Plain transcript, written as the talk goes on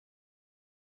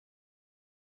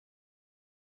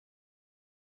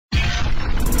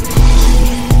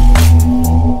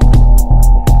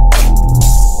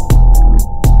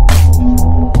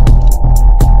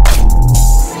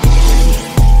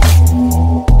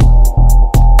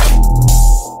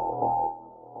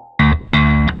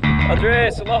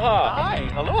aloha. Hi,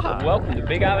 aloha. Welcome to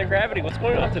Big Island Gravity. What's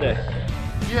going on today?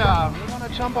 Yeah, we're gonna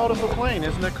jump out of a plane.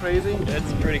 Isn't that crazy?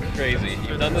 It's pretty crazy.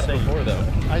 You've done this before, though.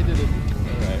 I did it.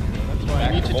 All right. That's why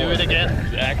I need to do it again.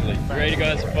 Exactly. You ready to go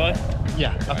have some fun?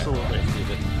 Yeah, absolutely. Let's do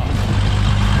this.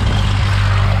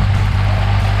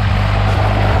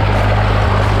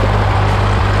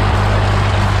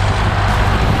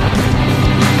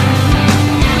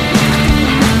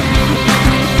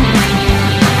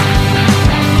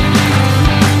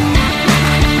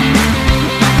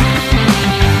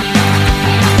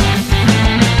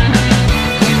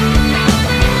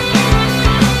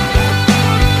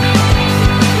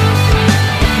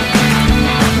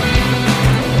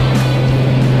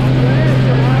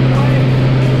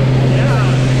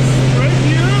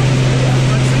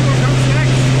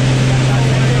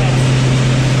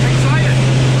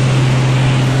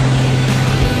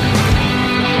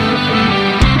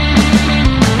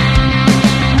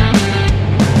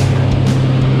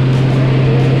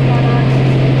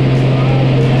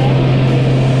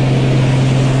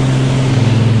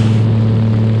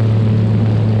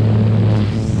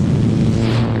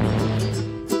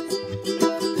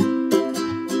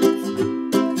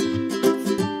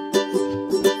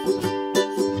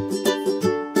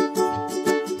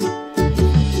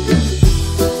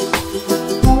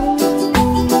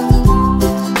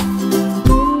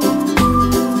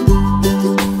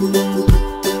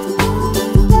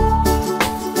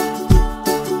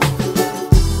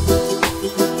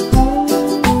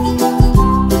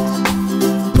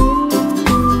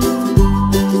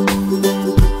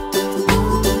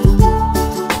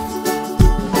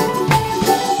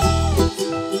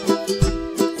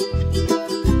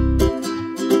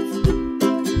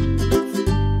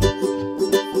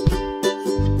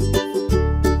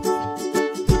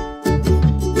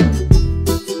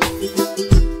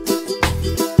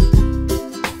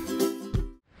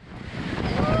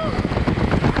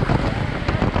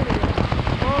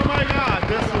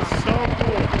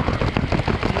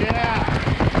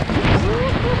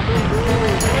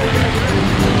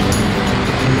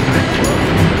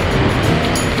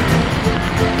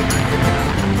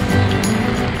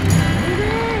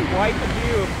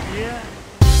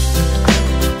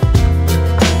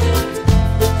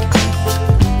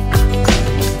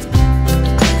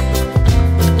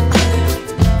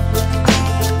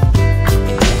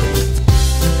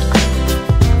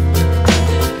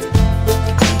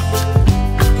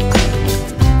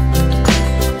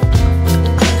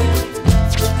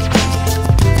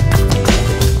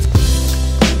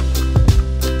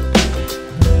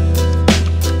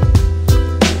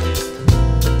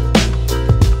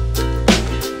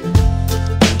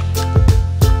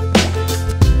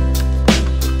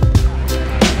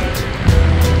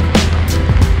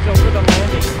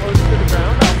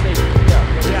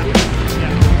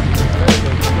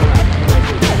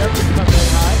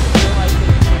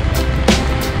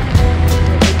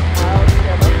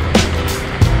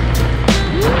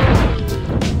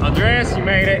 Andreas, you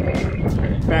made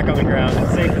it. Back on the ground,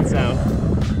 safe and sound.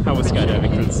 How was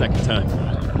skydiving for the second time?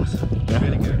 Yeah?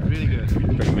 Really good, really good.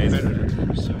 Pretty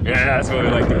amazing. Yeah, that's what we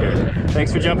like to hear.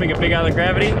 Thanks for jumping at Big Island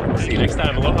Gravity. See you next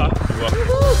time. Aloha. You're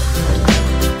welcome.